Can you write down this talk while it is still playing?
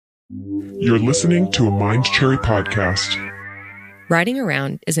You're listening to a Mind Cherry podcast. Riding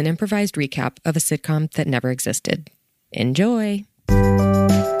Around is an improvised recap of a sitcom that never existed. Enjoy!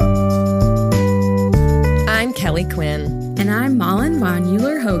 I'm Kelley Quinn. And I'm Malin von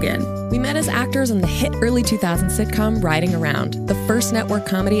Euler-Hogan. We met as actors on the hit early 2000s sitcom Riding Around, the first network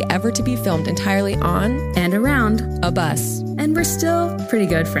comedy ever to be filmed entirely on and around a bus. And we're still pretty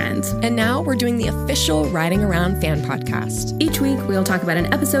good friends. And now we're doing the official Riding Around fan podcast. Each week, we'll talk about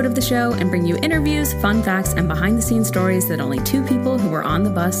an episode of the show and bring you interviews, fun facts, and behind-the-scenes stories that only two people who were on the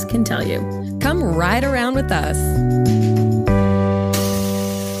bus can tell you. Come ride around with us.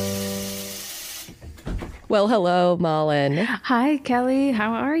 Well, hello, Malin. Hi, Kelley.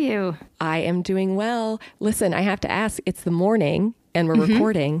 How are you? I am doing well. Listen, I have to ask, it's the morning and we're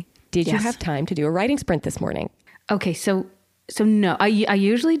recording. Did you have time to do a writing sprint this morning? Okay, so no, I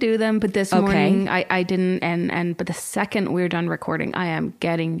usually do them, but this morning I didn't. But the second we're done recording, I am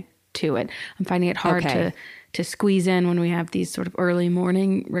getting to it. I'm finding it hard to squeeze in when we have these sort of early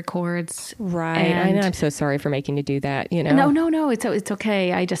morning records. Right. I know. I'm so sorry for making you do that, you know? No. It's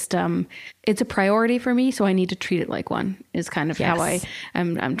okay. I just, it's a priority for me, so I need to treat it like one is kind of how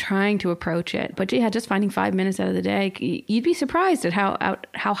I'm trying to approach it. But yeah, just finding 5 minutes out of the day, you'd be surprised at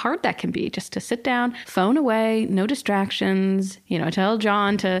how hard that can be, just to sit down, phone away, no distractions, tell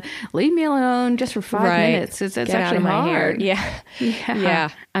John to leave me alone just for 5 minutes. It's actually hard. Yeah.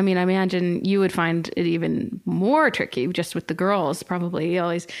 I mean, I imagine you would find it even more tricky just with the girls, probably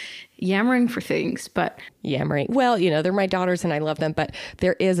always yammering for things, but... Yammering. Well, they're my daughters and I love them, but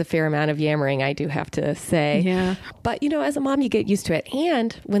there is a fair amount of yammering, I do have to say. Yeah. But, as a mom, you get used to it.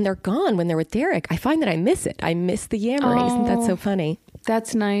 And when they're gone, when they're with Derek, I find that I miss it. I miss the yammering. Isn't that so funny?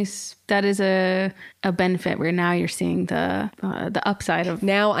 That's nice. That is a benefit where now you're seeing the upside of...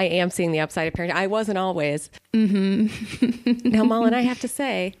 Now I am seeing the upside of parenting. I wasn't always. Mm-hmm. Now, Malin, I have to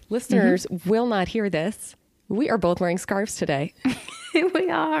say, listeners will not hear this. We are both wearing scarves today. We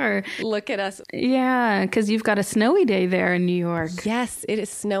are. Look at us. Yeah, because you've got a snowy day there in New York. Yes, it is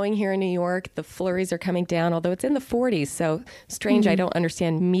snowing here in New York. The flurries are coming down, although it's in the 40s. So strange. I don't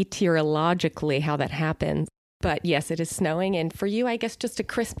understand meteorologically how that happens. But yes, it is snowing. And for you, I guess just a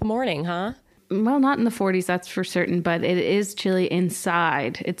crisp morning, huh? Well, not in the 40s, that's for certain, but it is chilly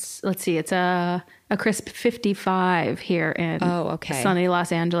inside. It's a crisp 55 here in sunny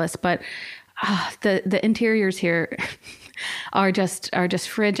Los Angeles. But the interiors here are just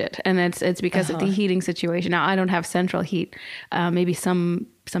frigid, and it's because of the heating situation. Now, I don't have central heat. Maybe some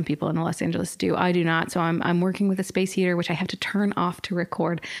people in Los Angeles do. I do not. So I'm working with a space heater, which I have to turn off to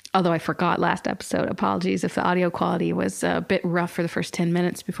record. Although I forgot last episode. Apologies if the audio quality was a bit rough for the first 10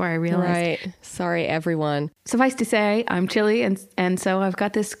 minutes before I realized. Right. Sorry, everyone. Suffice to say, I'm chilly, and so I've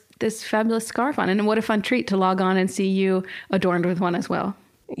got this fabulous scarf on. And what a fun treat to log on and see you adorned with one as well.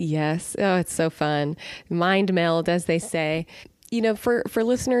 Yes. Oh, it's so fun. Mind meld, as they say. For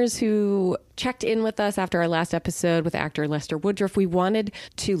listeners who checked in with us after our last episode with actor Lester Woodruff, we wanted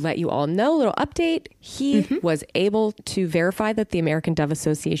to let you all know a little update. He was able to verify that the American Dove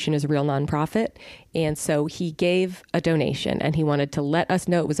Association is a real nonprofit. And so he gave a donation, and he wanted to let us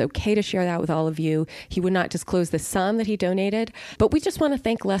know it was okay to share that with all of you. He would not disclose the sum that he donated, but we just want to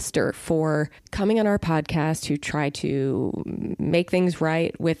thank Lester for coming on our podcast to try to make things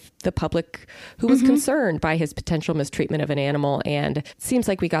right with the public who was concerned by his potential mistreatment of an animal. And it seems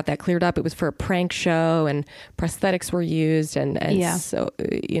like we got that cleared up. It was for a prank show, and prosthetics were used. And so,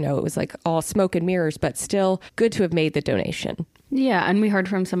 it was like all smoke and mirrors, but still good to have made the donation. Yeah, and we heard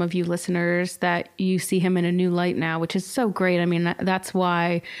from some of you listeners that you see him in a new light now, which is so great. I mean, that's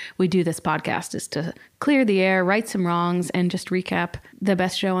why we do this podcast, is to clear the air, right some wrongs, and just recap the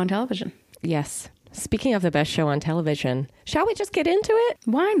best show on television. Yes. Speaking of the best show on television, shall we just get into it?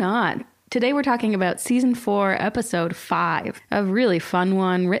 Why not? Today we're talking about Season 4, Episode 5, a really fun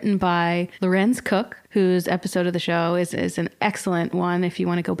one written by Lorenz Cook, whose episode of the show is an excellent one if you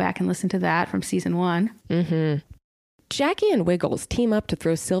want to go back and listen to that from Season 1. Mm-hmm. Jackie and Wiggles team up to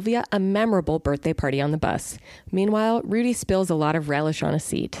throw Sylvia a memorable birthday party on the bus. Meanwhile, Rudy spills a lot of relish on a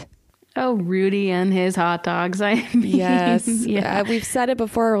seat. Oh, Rudy and his hot dogs. Yes. Yeah. We've said it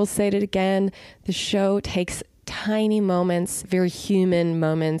before. We'll say it again. The show takes tiny moments, very human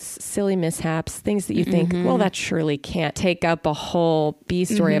moments, silly mishaps, things that you think, well, that surely can't take up a whole B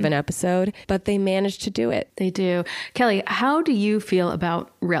story of an episode, but they manage to do it. They do. Kelley, how do you feel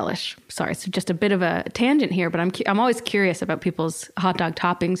about relish? Sorry, it's just a bit of a tangent here, but I'm always curious about people's hot dog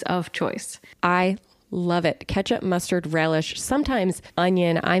toppings of choice. I love it. Ketchup, mustard, relish, sometimes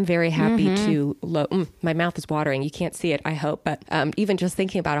onion. I'm very happy to my mouth is watering. You can't see it, I hope. But even just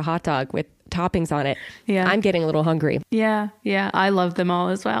thinking about a hot dog with toppings on it. Yeah. I'm getting a little hungry. Yeah. I love them all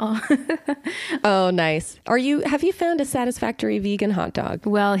as well. Oh, nice. Have you found a satisfactory vegan hot dog?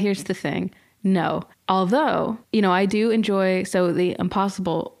 Well, here's the thing. No. Although, I do enjoy, so the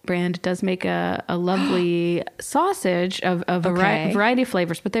Impossible brand does make a lovely sausage of a variety of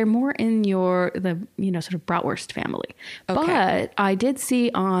flavors, but they're more in the sort of bratwurst family. Okay. But I did see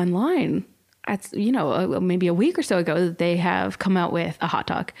online, maybe a week or so ago, that they have come out with a hot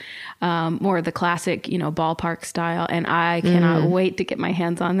dog, more of the classic, ballpark style. And I cannot wait to get my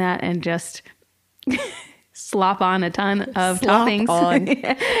hands on that and just slop on a ton of toppings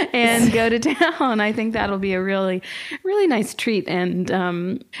and go to town. I think that'll be a really, really nice treat. And,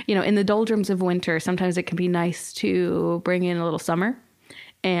 in the doldrums of winter, sometimes it can be nice to bring in a little summer.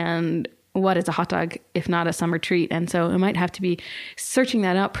 And what is a hot dog if not a summer treat? And so I might have to be searching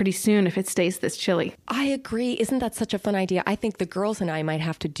that out pretty soon if it stays this chilly. I agree. Isn't that such a fun idea? I think the girls and I might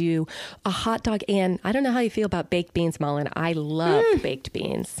have to do a hot dog. And I don't know how you feel about baked beans, Malin. I love baked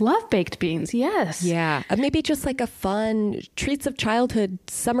beans. Love baked beans. Yes. Yeah. Maybe just like a fun treats of childhood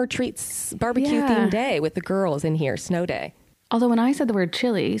summer treats barbecue themed day with the girls in here. Snow day. Although when I said the word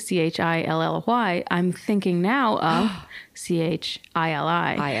chili, CHILLY, I'm thinking now of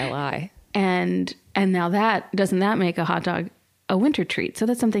CHILI. And now doesn't that make a hot dog a winter treat? So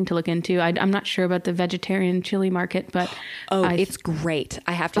that's something to look into. I'm not sure about the vegetarian chili market, but it's great.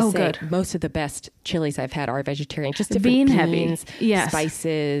 I have to say, good. Most of the best chilies I've had are vegetarian, just different beans, heavy,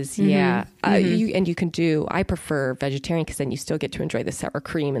 spices. Mm-hmm. Yeah, you can do. I prefer vegetarian because then you still get to enjoy the sour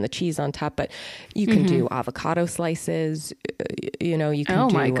cream and the cheese on top. But you can do avocado slices. You can. Oh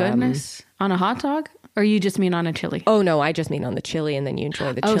my goodness! On a hot dog. Or you just mean on a chili? Oh, no, I just mean on the chili, and then you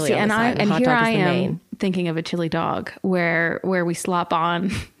enjoy the chili on the side. And here I am thinking of a chili dog where we slop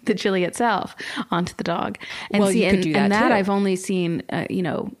on the chili itself onto the dog. And you could do that and that too. I've only seen,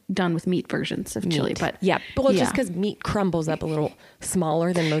 done with meat versions of chili. But just because meat crumbles up a little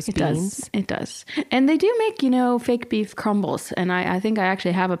smaller than most beans. It does. And they do make, fake beef crumbles. And I think I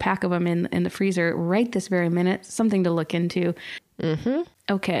actually have a pack of them in the freezer right this very minute. Something to look into. Mm-hmm.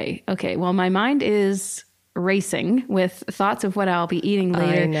 Okay. Well, my mind is racing with thoughts of what I'll be eating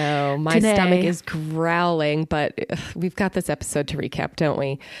later. I know. My stomach is growling, but we've got this episode to recap, don't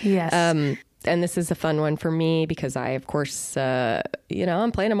we? Yes. And this is a fun one for me because I, of course,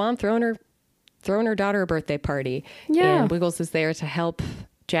 I'm playing a mom throwing her daughter a birthday party. Yeah. And Wiggles is there to help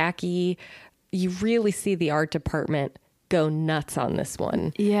Jackie. You really see the art department go nuts on this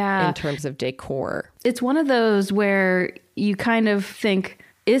one. Yeah. In terms of decor. It's one of those where you kind of think,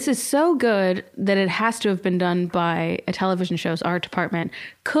 this is so good that it has to have been done by a television show's art department.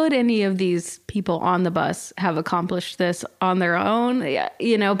 Could any of these people on the bus have accomplished this on their own?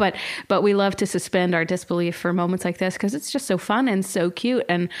 Yeah, but we love to suspend our disbelief for moments like this because it's just so fun and so cute.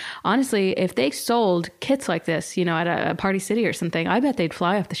 And honestly, if they sold kits like this, at a Party City or something, I bet they'd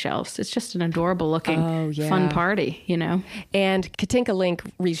fly off the shelves. It's just an adorable looking, fun party, And Katinka Link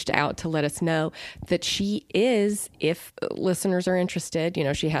reached out to let us know that she is, if listeners are interested,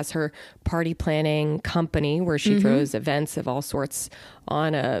 she has her party planning company where she throws events of all sorts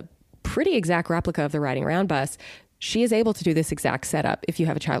on a pretty exact replica of the Riding Around bus. She is able to do this exact setup if you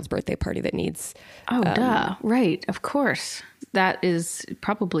have a child's birthday party that needs... duh. Right. Of course. That is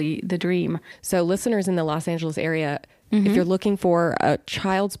probably the dream. So listeners in the Los Angeles area, if you're looking for a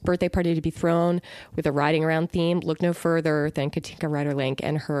child's birthday party to be thrown with a Riding Around theme, look no further than Katinka Ryder Link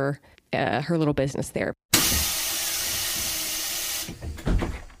and her little business there.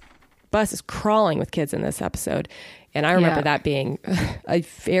 Bus is crawling with kids in this episode. And I remember that being a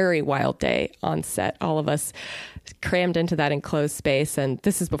very wild day on set. All of us crammed into that enclosed space. And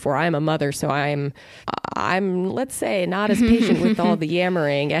this is before I'm a mother. So I'm let's say, not as patient with all the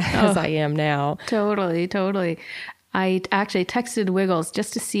yammering as I am now. Totally. I actually texted Wiggles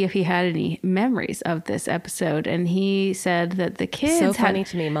just to see if he had any memories of this episode, and he said that the kids so funny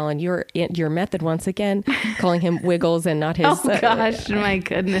to me, Malin. Your method once again, calling him Wiggles and not his. Oh gosh, my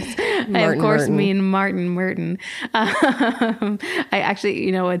goodness! I of course mean Martin Merton. I actually,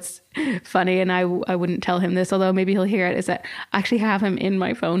 it's funny, and I wouldn't tell him this, although maybe he'll hear it. Is that I actually have him in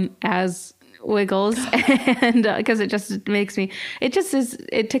my phone as Wiggles, and because it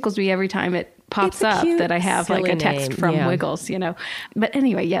tickles me every time it pops up that I have like a text from Wiggles, But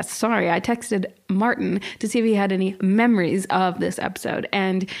anyway, yes, sorry. I texted Martin to see if he had any memories of this episode.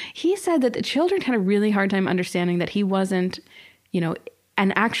 And he said that the children had a really hard time understanding that he wasn't, an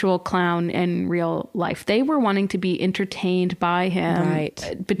actual clown in real life. They were wanting to be entertained by him.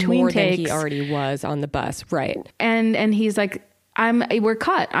 Right. Between more takes. Than he already was on the bus. Right. And he's like, we're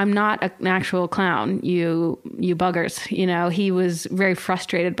cut. I'm not an actual clown. You buggers. You know, he was very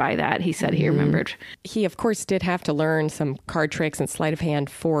frustrated by that. He said he remembered. He, of course, did have to learn some card tricks and sleight of hand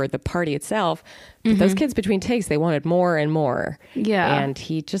for the party itself. But those kids between takes, they wanted more and more. Yeah. And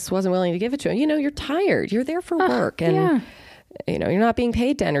he just wasn't willing to give it to him. You know, you're tired. You're there for work. And, you know, you're not being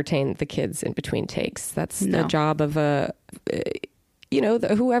paid to entertain the kids in between takes. That's the job of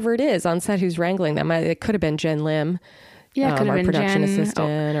whoever it is on set who's wrangling them. It could have been Jen Lim. Yeah, it could have been production Jen,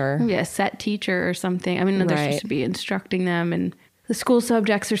 assistant or a set teacher or something. I mean, they're supposed to be instructing them and the school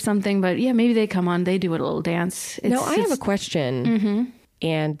subjects or something. But yeah, maybe they come on, they do a little dance. I have a question.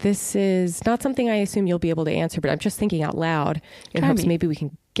 And this is not something I assume you'll be able to answer, but I'm just thinking out loud in hopes maybe we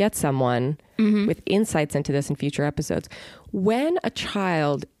can get someone with insights into this in future episodes. When a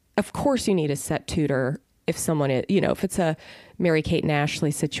child, of course you need a set tutor if someone is, you know, if it's a Mary-Kate and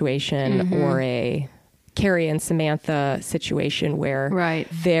Ashley situation or a Carrie and Samantha situation where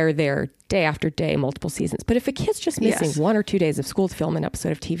they're there day after day, multiple seasons. But if a kid's just missing 1 or 2 days of school to film an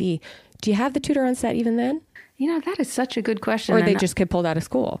episode of TV, do you have the tutor on set even then? You know, that is such a good question. Or they just get pulled out of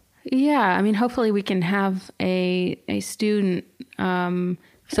school? Yeah. I mean, hopefully we can have a student, someone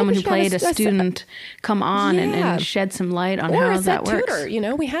who played a student come on and shed some light on how that works. Tutor. You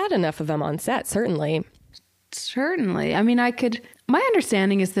know, we had enough of them on set, certainly. Certainly. I mean, my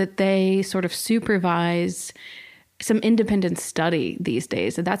understanding is that they sort of supervise some independent study these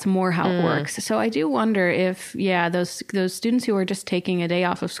days. And that's more how it works. So I do wonder if, those students who are just taking a day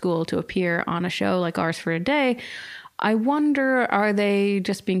off of school to appear on a show like Ours for a Day, I wonder, are they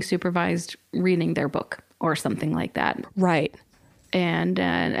just being supervised reading their book or something like that? Right.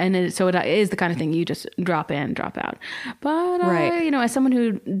 So it is the kind of thing you just drop in, drop out. But, you know, as someone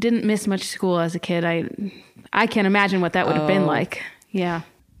who didn't miss much school as a kid, I can't imagine what that would have been like. Yeah.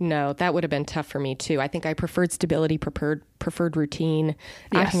 No, that would have been tough for me too. I think I preferred stability, preferred routine.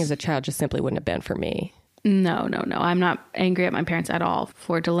 Yes. Acting as a child just simply wouldn't have been for me. No. I'm not angry at my parents at all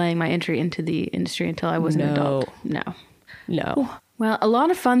for delaying my entry into the industry until I was an adult. No. Well, a lot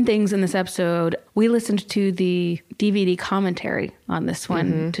of fun things in this episode. We listened to the DVD commentary on this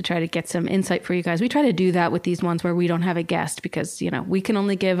one to try to get some insight for you guys. We try to do that with these ones where we don't have a guest because, you know, we can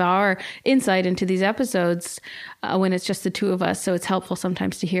only give our insight into these episodes when it's just the two of us. So it's helpful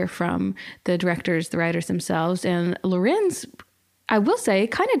sometimes to hear from the directors, the writers themselves. And Lorenz, I will say,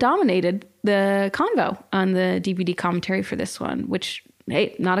 kind of dominated the convo on the DVD commentary for this one, which,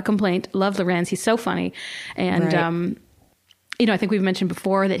 hey, not a complaint. Love Lorenz. He's so funny. And, you know, I think we've mentioned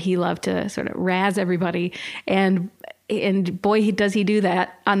before that he loved to sort of razz everybody, and boy, does he do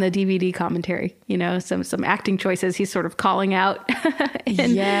that on the DVD commentary. You know, some acting choices he's sort of calling out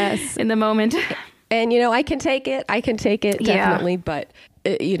in the moment. And, you know, I can take it definitely. But,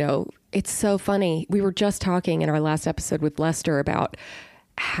 you know, it's so funny. We were just talking in our last episode with Lester about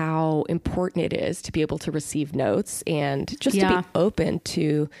how important it is to be able to receive notes and just to be open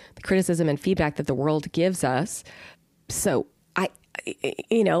to the criticism and feedback that the world gives us. So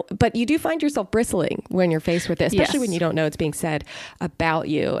you know, but you do find yourself bristling when you're faced with it, especially when you don't know it's being said about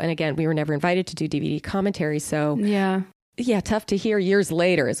you. And again, we were never invited to do DVD commentary. So tough to hear years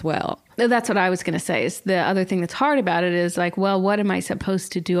later as well. That's what I was going to say. Is the other thing that's hard about it is like, well, what am I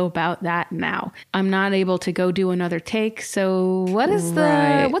supposed to do about that now? I'm not able to go do another take. So what is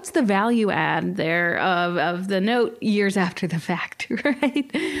what's the value add there of the note years after the fact,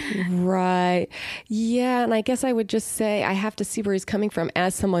 right? Right. Yeah. And I guess I would just say I have to see where he's coming from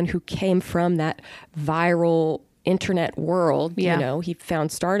as someone who came from that viral internet world. You know, he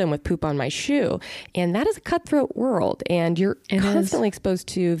found stardom with Poop on My Shoe, and that is a cutthroat world, and you're constantly exposed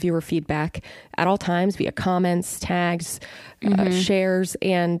to viewer feedback at all times via comments, tags, shares,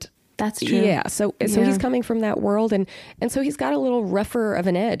 and that's true. Yeah, so he's coming from that world, and so he's got a little rougher of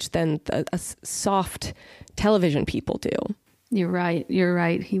an edge than a soft television people do. You're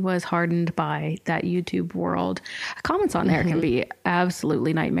right. He was hardened by that YouTube world. Comments on there can be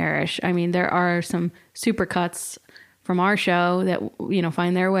absolutely nightmarish. I mean, there are some super cuts from our show that, you know,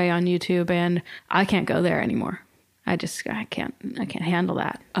 find their way on YouTube, and I can't go there anymore. I can't handle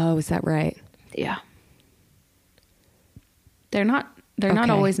that. Oh, is that right? Yeah. They're not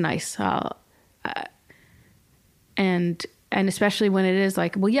always nice. And especially when it is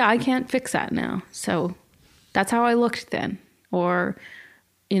like, well, yeah, I can't fix that now. So that's how I looked then. Or,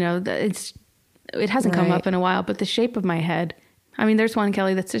 you know, it hasn't come up in a while, but the shape of my head. I mean, there's one,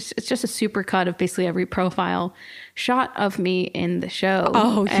 Kelley, it's just a super cut of basically every profile shot of me in the show.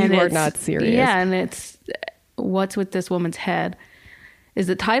 Oh, you are not serious. Yeah, and it's What's With This Woman's Head is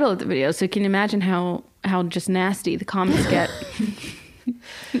the title of the video. So can you imagine how just nasty the comments get?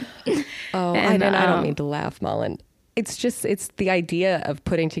 I don't mean to laugh, Malin. it's the idea of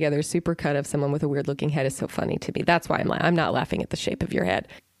putting together a supercut of someone with a weird looking head is so funny to me. That's why I'm not laughing at the shape of your head.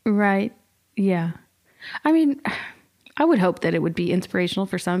 Right. Yeah. I mean, I would hope that it would be inspirational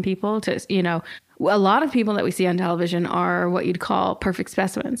for some people to, a lot of people that we see on television are what you'd call perfect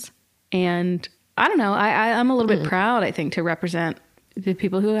specimens. And I don't know, I'm a little bit proud, I think, to represent the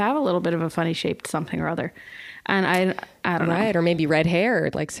people who have a little bit of a funny shaped something or other. And I don't know. Right. Or maybe red hair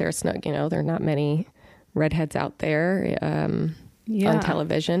like Sarah Snook. There are not many redheads out there on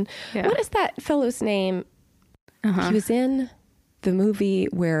television. Yeah. What is that fellow's name? He was in the movie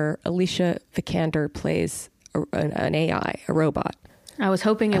where Alicia Vikander plays an AI, a robot. I was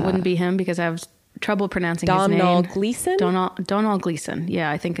hoping it wouldn't be him because I have trouble pronouncing his name. Donald Gleeson? Donald Gleeson. Yeah,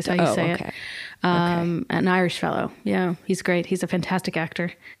 I think is how you say it. An Irish fellow. Yeah, he's great. He's a fantastic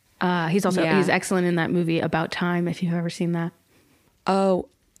actor. He's excellent in that movie About Time, if you've ever seen that. Oh,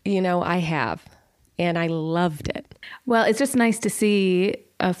 I have. And I loved it. Well, it's just nice to see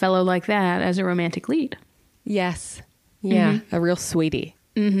a fellow like that as a romantic lead. Yes. Yeah. Mm-hmm. A real sweetie.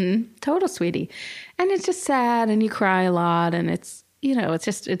 Mm-hmm. Total sweetie. And it's just sad and you cry a lot and it's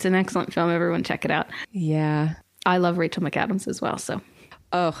an excellent film. Everyone check it out. Yeah. I love Rachel McAdams as well. So.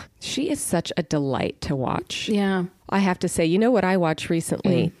 Oh, she is such a delight to watch. Yeah. I have to say, what I watched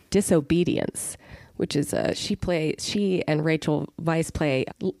recently? Disobedience, which is she and Rachel Weisz play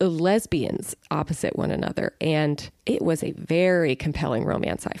lesbians opposite one another. And it was a very compelling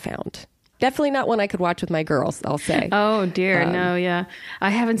romance I found. Definitely not one I could watch with my girls, I'll say. Oh, dear. No, yeah.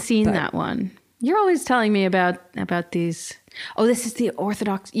 I haven't seen that one. You're always telling me about these. Oh, this is the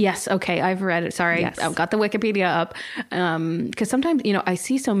Orthodox. Yes. Okay. I've read it. Sorry. Yes. I've got the Wikipedia up. Because sometimes, I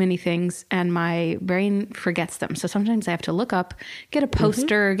see so many things and my brain forgets them. So sometimes I have to look up, get a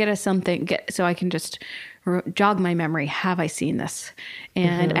poster, get a something, so I can just jog my memory. Have I seen this?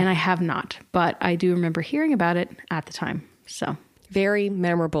 And I have not. But I do remember hearing about it at the time. So very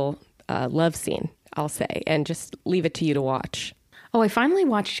memorable love scene, I'll say. And just leave it to you to watch. Oh, I finally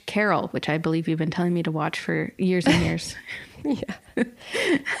watched Carol, which I believe you've been telling me to watch for years and years. Yeah.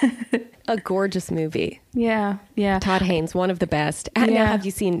 A gorgeous movie. Yeah, yeah. Todd Haynes, one of the best. And now, have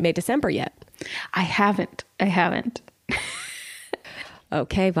you seen May December yet? I haven't.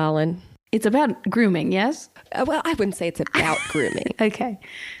 Okay, Malin. It's about grooming, yes? Well, I wouldn't say it's about grooming. Okay.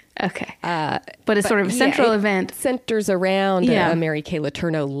 But it's sort of a central event. Centers around a Mary Kay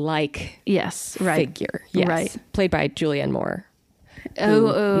Letourneau-like figure. Yes. Right. Played by Julianne Moore.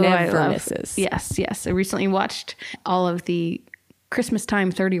 Never misses. Yes. I recently watched all of the Christmas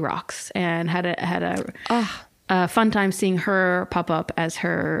time 30 Rocks and had a fun time seeing her pop up as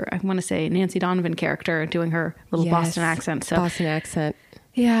her, I want to say, Nancy Donovan character doing her little Boston accent. So Boston accent.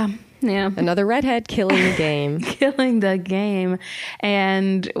 Yeah. Another redhead killing the game.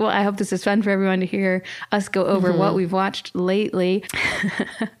 And well, I hope this is fun for everyone to hear us go over what we've watched lately.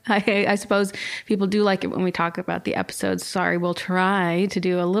 I suppose people do like it when we talk about the episodes. Sorry, we'll try to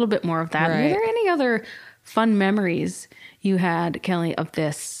do a little bit more of that. Right. Are there any other fun memories you had, Kelley, of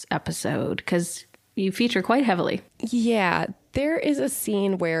this episode? Because you feature quite heavily. Yeah, there is a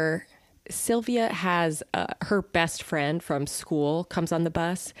scene where Sylvia has her best friend from school comes on the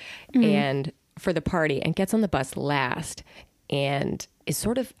bus and for the party and gets on the bus last and is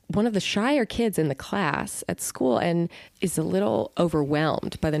sort of one of the shyer kids in the class at school and is a little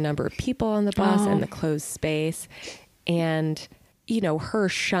overwhelmed by the number of people on the bus and the closed space. And, her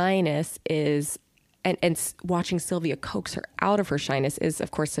shyness is, and watching Sylvia coax her out of her shyness is,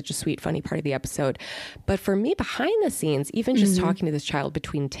 of course, such a sweet, funny part of the episode. But for me, behind the scenes, even just talking to this child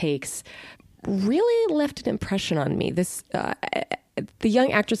between takes really left an impression on me. The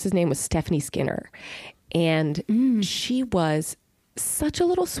young actress's name was Stephanie Skinner. And she was such a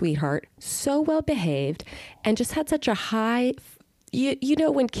little sweetheart, so well behaved, and just had such a high... You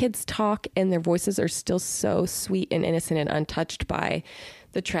know when kids talk and their voices are still so sweet and innocent and untouched by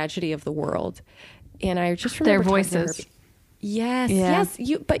the tragedy of the world. And I just remember their voices. Yes.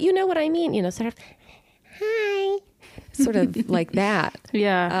 But you know what I mean, sort of, hi, sort of like that.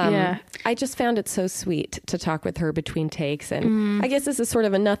 Yeah. I just found it so sweet to talk with her between takes. And I guess this is sort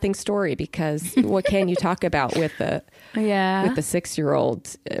of a nothing story because what can you talk about with the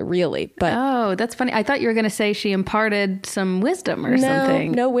 6-year-old, really? But oh, that's funny. I thought you were going to say she imparted some wisdom or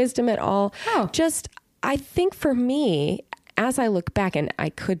something. No wisdom at all. Oh. Just, I think for me, as I look back, and I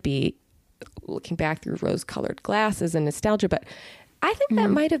could be looking back through rose-colored glasses and nostalgia, but I think that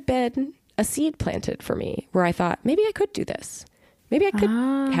might have been a seed planted for me where I thought, maybe I could do this. Maybe I could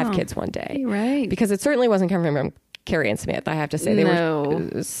have kids one day. Right. Because it certainly wasn't coming from Carrie and Smith, I have to say. They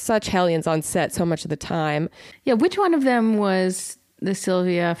were such hellions on set so much of the time. Yeah, which one of them was the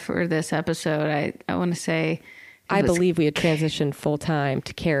Sylvia for this episode? I want to say... I believe we had transitioned full time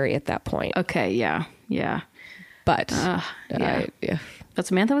to Carrie at that point. Okay, yeah. But but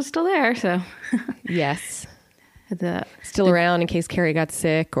Samantha was still there, so yes, still around in case Carrie got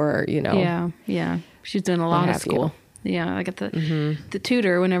sick or Yeah. She's doing a lot of school. Yeah, I got the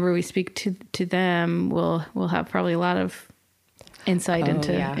tutor. Whenever we speak to them, we'll have probably a lot of insight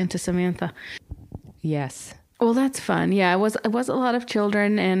into Samantha. Yes. Well, that's fun. Yeah, it was a lot of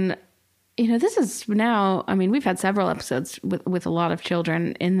children, and this is now. I mean, we've had several episodes with a lot of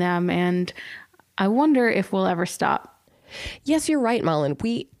children in them, and I wonder if we'll ever stop. Yes, you're right, Malin.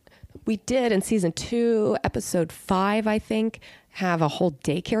 We did in season 2, episode 5, I think, have a whole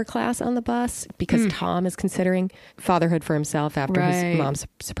daycare class on the bus because Tom is considering fatherhood for himself after his mom's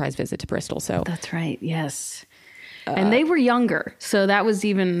surprise visit to Bristol. So that's right. Yes. And they were younger. So that was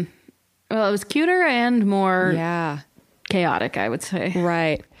even, it was cuter and more chaotic, I would say.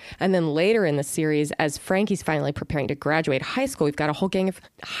 Right. And then later in the series, as Frankie's finally preparing to graduate high school, we've got a whole gang of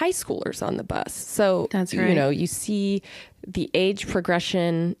high schoolers on the bus. So, that's right. You see the age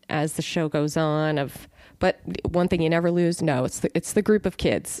progression as the show goes on but one thing you never lose, it's the group of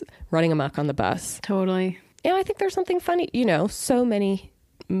kids running amok on the bus. Totally. And I think there's something funny, so many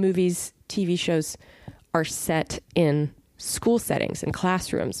movies, TV shows are set in school settings and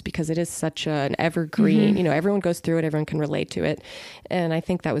classrooms because it is such an evergreen, everyone goes through it, everyone can relate to it. And I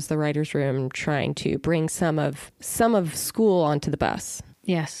think that was the writer's room trying to bring some of school onto the bus.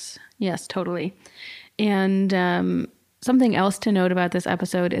 Yes, totally. And something else to note about this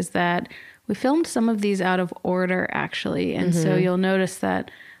episode is that we filmed some of these out of order, actually. And so you'll notice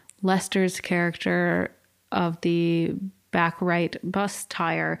that Lester's character of the back right bus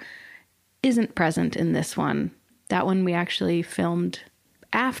tire isn't present in this one. That one we actually filmed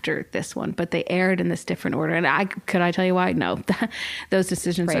after this one, but they aired in this different order. And could I tell you why? No. Those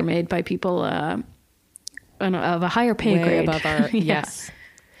decisions are made by people of a higher pay grade. Above our, yes.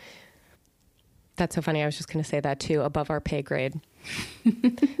 That's so funny. I was just going to say that too, above our pay grade.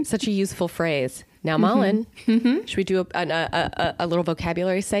 Such a useful phrase. Now, Malin, should we do a little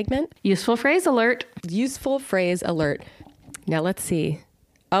vocabulary segment? Useful phrase alert. Useful phrase alert. Now, let's see.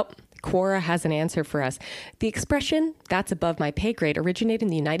 Oh, Quora has an answer for us. The expression, "that's above my pay grade," originated in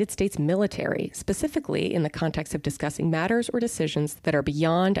the United States military, specifically in the context of discussing matters or decisions that are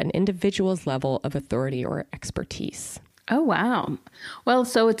beyond an individual's level of authority or expertise. Oh, wow. Well,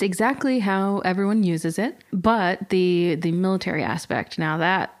 so it's exactly how everyone uses it, but the military aspect, now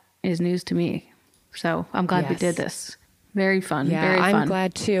that is news to me. So I'm glad we did this. Very fun. Yeah, very fun. I'm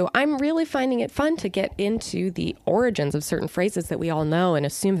glad too. I'm really finding it fun to get into the origins of certain phrases that we all know and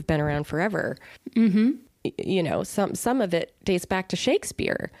assume have been around forever. Some of it dates back to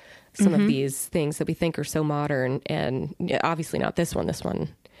Shakespeare. Some of these things that we think are so modern, and obviously not this one. This one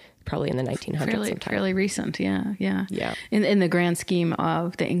probably in the 1900s. Fairly recent. Yeah. In the grand scheme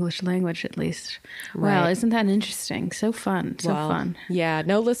of the English language, at least. Right. Wow, isn't that interesting? So fun. Fun. Yeah.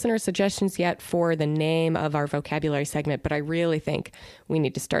 No listener suggestions yet for the name of our vocabulary segment, but I really think we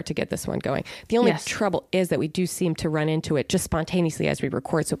need to start to get this one going. The only trouble is that we do seem to run into it just spontaneously as we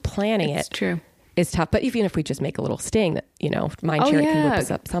record. So planning it's true. Is tough. But even if we just make a little sting that, Mindshare can whip us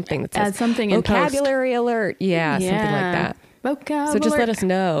up something that says add something in vocabulary alert. Yeah, something like that. Vocabulary. So just let us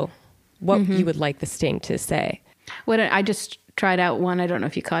know what you would like the sting to say. I just tried out one, I don't know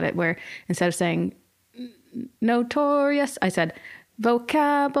if you caught it, where instead of saying notorious, I said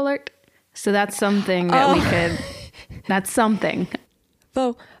vocab alert. So that's something that we could, that's something.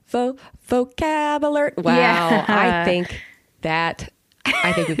 Vocab alert. Wow. Yeah. I think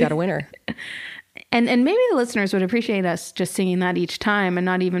we've got a winner. And maybe the listeners would appreciate us just singing that each time and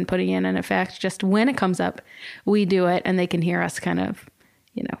not even putting in an effect. Just when it comes up, we do it and they can hear us kind of,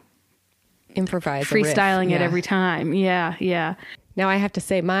 improvise, freestyling it every time. Yeah. Now I have to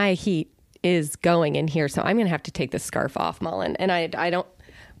say my heat is going in here, so I'm going to have to take this scarf off, Malin. And I don't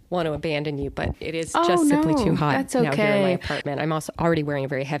want to abandon you, but it is just simply too hot that's now here in my okay. apartment. I'm also already wearing a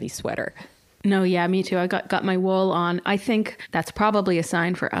very heavy sweater. No, yeah, me too. I got my wool on. I think that's probably a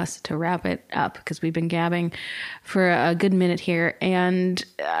sign for us to wrap it up because we've been gabbing for a good minute here. And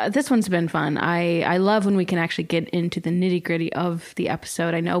this one's been fun. I love when we can actually get into the nitty gritty of the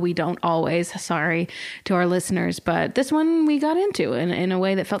episode. I know we don't always, sorry to our listeners, but this one we got into in a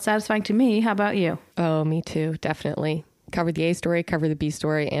way that felt satisfying to me. How about you? Oh, me too. Definitely. Covered the A story, covered the B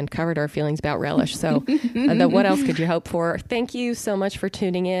story, and covered our feelings about relish. So what else could you hope for? Thank you so much for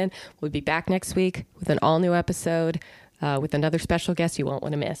tuning in. We'll be back next week with an all new episode with another special guest you won't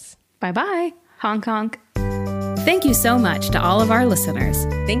want to miss. Bye-bye. Honk honk. Thank you so much to all of our listeners.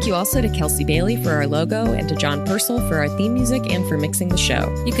 Thank you also to Kelsey Bailey for our logo and to John Purcell for our theme music and for mixing the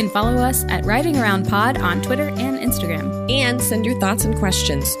show. You can follow us at Writing Around Pod on Twitter and Instagram. And send your thoughts and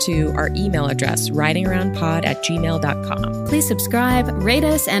questions to our email address, writingaroundpod@gmail.com. Please subscribe, rate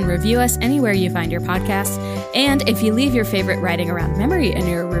us, and review us anywhere you find your podcasts. And if you leave your favorite Writing Around memory in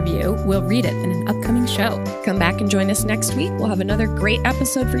your review, we'll read it in an upcoming show. Come back and join us next week. We'll have another great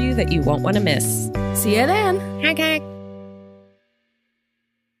episode for you that you won't want to miss. See you then. Okay.